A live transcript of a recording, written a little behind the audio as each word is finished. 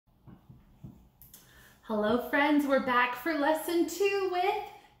Hello friends, we're back for lesson 2 with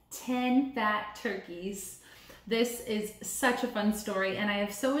 10 fat turkeys. This is such a fun story and I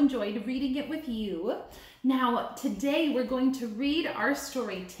have so enjoyed reading it with you. Now today we're going to read our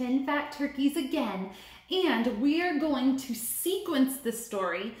story 10 Fat Turkeys again, and we are going to sequence the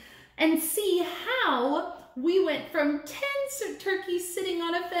story and see how we went from 10 turkeys sitting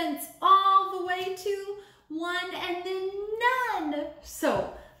on a fence all the way to 1 and then none.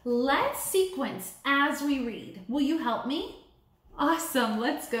 So let's sequence as we read. Will you help me? Awesome,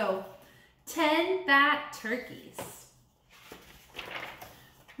 let's go. 10 Fat Turkeys.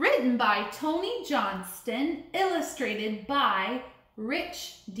 Written by Tony Johnston, illustrated by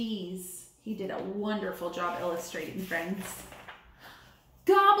Rich Dees. He did a wonderful job illustrating, friends.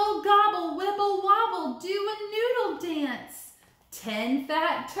 Gobble, gobble, wibble, wobble, do a noodle dance. 10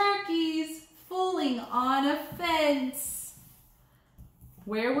 fat turkeys fooling on a fence.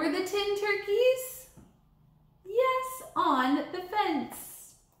 Where were the 10 turkeys? Yes, on the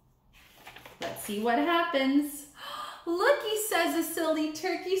fence. Let's see what happens. Looky, says a silly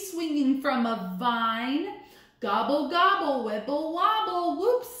turkey swinging from a vine. Gobble, gobble, wibble, wobble,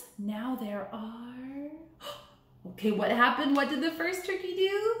 whoops, now there are. Okay, what happened? What did the first turkey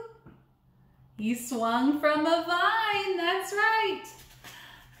do? He swung from a vine, that's right.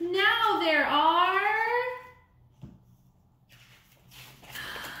 Now there are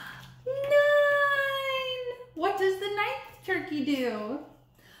 9. What does the 9th turkey do?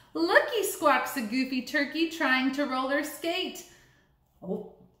 Looky, squawks a goofy turkey trying to roller skate.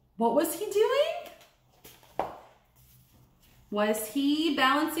 Oh, what was he doing? Was he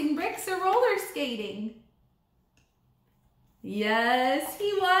balancing bricks or roller skating? Yes,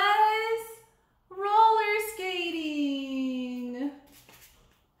 he was roller skating.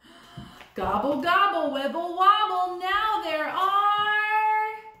 Gobble, gobble, wibble, wobble, now there are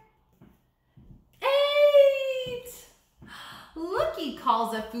 8. Looky,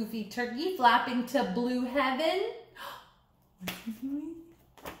 calls a foofy turkey, flapping to blue heaven. What's he doing?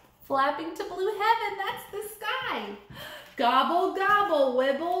 Flapping to blue heaven, that's the sky. Gobble, gobble,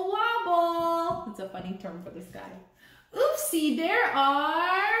 wibble, wobble. It's a funny term for the sky. Oopsie, there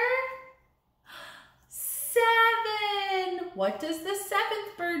are 7. What does the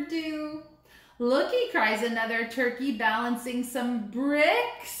 7th bird do? Looky, cries another turkey, balancing some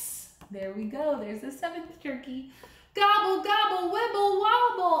bricks. There we go, there's the 7th turkey. Gobble, gobble, wibble,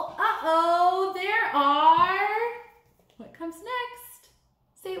 wobble. Uh-oh, there are, what comes next?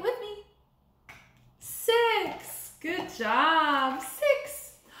 Say it with me. 6. Good job.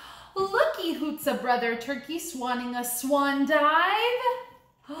 6. Looky, hoots a brother turkey, swanning a swan dive.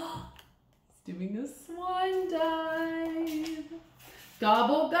 He's doing a swan dive.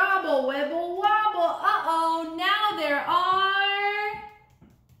 Gobble, gobble, wibble, wobble. Uh-oh, now there are,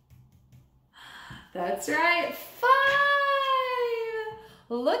 that's right, 5.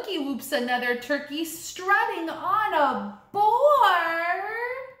 Looky, whoops another turkey, strutting on a boar.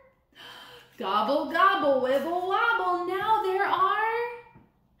 Gobble, gobble, wibble, wobble. Now there are,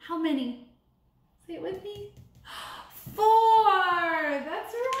 how many? Say it with me. 4.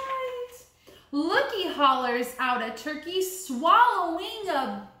 That's right. Looky, hollers out a turkey, swallowing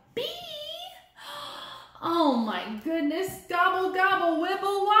a bee. Oh my goodness. Gobble, gobble,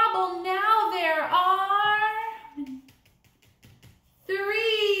 wibble, wobble. Now there are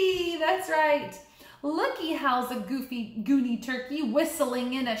 3. That's right. Looky, howls a goony turkey,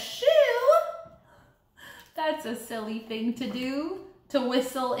 whistling in a shoe. That's a silly thing to do, to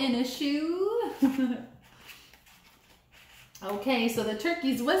whistle in a shoe. Okay, so the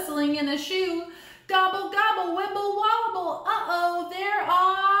turkey's whistling in a shoe. Gobble, gobble, wibble, wobble. Uh-oh, there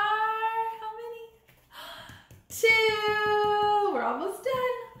are, how many? 2. We're almost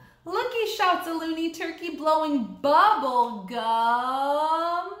done. Looky, shouts a loony turkey, blowing bubble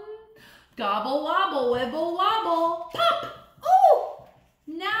gum. Gobble, wobble, wibble, wobble. Pop! Oh!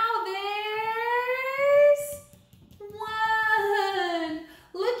 Now there's 1.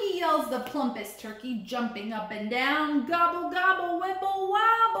 Looky, yells the plumpest turkey, jumping up and down. Gobble, gobble, wibble,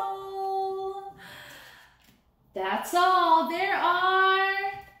 wobble. That's all. There are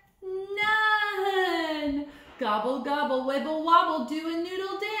 9. Gobble, gobble, wibble, wobble, do a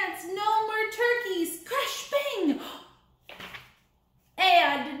noodle dance. No more turkeys. Crash, bang.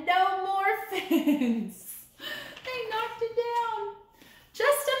 And no more fence. They knocked it down.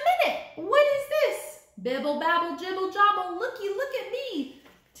 Just a minute. What is this? Bibble, babble, jibble, jobble. Looky, look at me.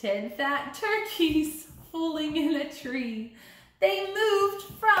 10 fat turkeys fooling in a tree. They moved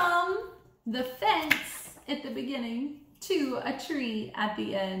from the fence at the beginning to a tree at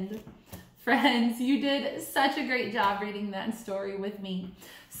the end. Friends, you did such a great job reading that story with me.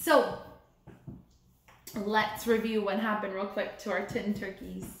 So Let's review what happened real quick to our 10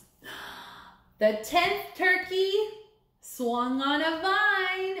 turkeys. The 10th turkey swung on a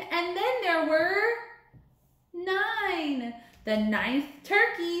vine, and then there were 9. The 9th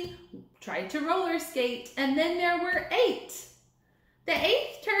turkey tried to roller skate, and then there were 8. The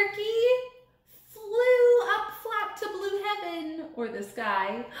 8th turkey flew up flat to blue heaven, or the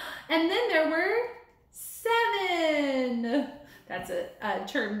sky, and then there were 7. That's a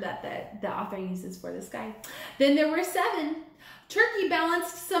term that the author uses for the sky. Then there were 7. Turkey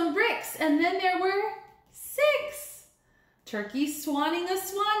balanced some bricks, and then there were 6. Turkey swanning a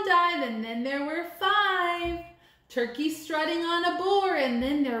swan dive, and then there were 5. Turkey strutting on a boar, and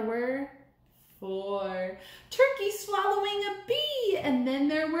then there were 4. Turkey swallowing a bee, and then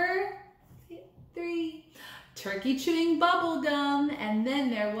there were 3. Turkey chewing bubble gum, and then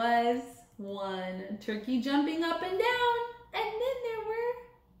there was 1. Turkey jumping up and down, and then there were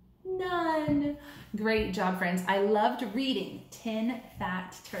none. Great job, friends. I loved reading 10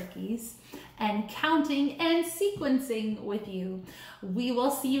 Fat Turkeys and counting and sequencing with you. We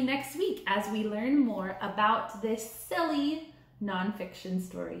will see you next week as we learn more about this silly nonfiction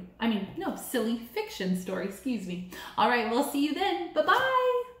story. Silly fiction story, excuse me. All right, we'll see you then. Bye-bye.